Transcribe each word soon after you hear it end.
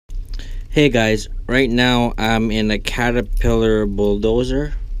Hey guys, right now I'm in a Caterpillar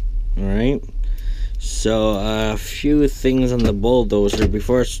bulldozer. Alright, so a few things on the bulldozer.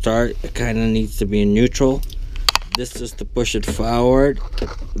 Before I start, it kind of needs to be in neutral. This is to push it forward,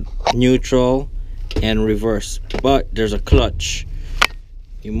 neutral, and reverse. But there's a clutch.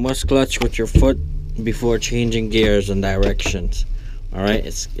 You must clutch with your foot before changing gears and directions. Alright,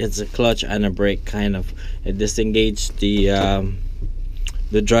 it's a clutch and a brake kind of. It disengages the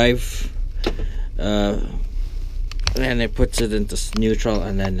drive, and it puts it into neutral,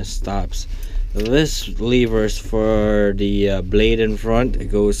 and then it stops. This lever is for the blade in front. It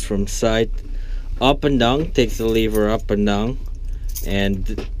goes from side up and down, takes the lever up and down,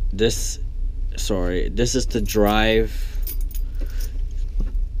 and this is to drive.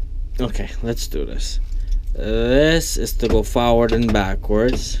 Okay, let's do this. This is to go forward and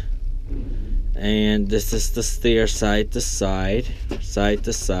backwards, and this is to steer side to side, side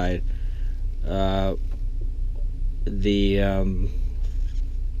to side.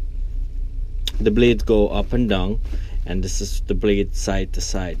 The blades go up and down, and this is the blade side to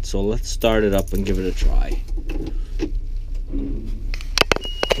side. So let's start it up and give it a try.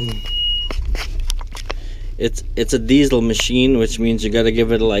 It's a diesel machine, which means you gotta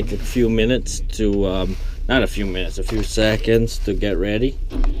give it like a few minutes to not a few minutes, a few seconds to get ready.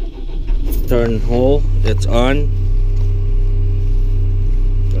 Turn hole, it's on.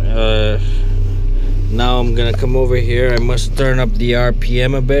 Now I'm gonna come over here. I must turn up the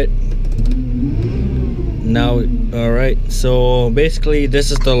RPM a bit. Now, alright, so basically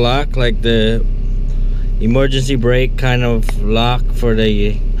this is the lock, like the emergency brake kind of lock for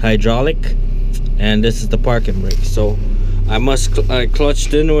the hydraulic, and this is the parking brake. So I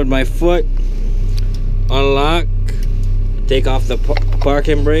clutched in with my foot, unlock, take off the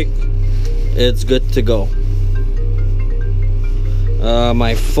parking brake. It's good to go.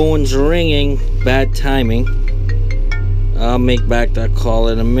 My phone's ringing, bad timing. I'll make back that call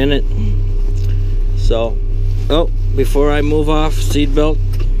in a minute. So, before I move off, seatbelt.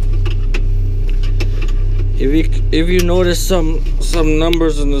 If you notice some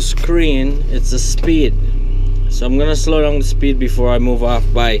numbers on the screen, it's the speed. So I'm gonna slow down the speed before I move off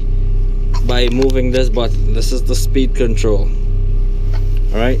by moving this button. This is the speed control.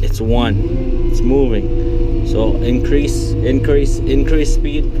 Alright, it's 1. It's moving. So increase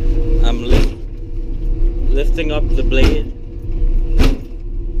speed. I'm lifting up the blade.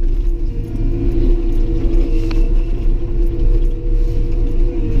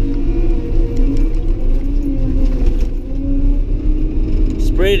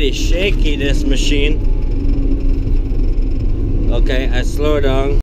 It's pretty shaky, this machine. Okay, I slow down.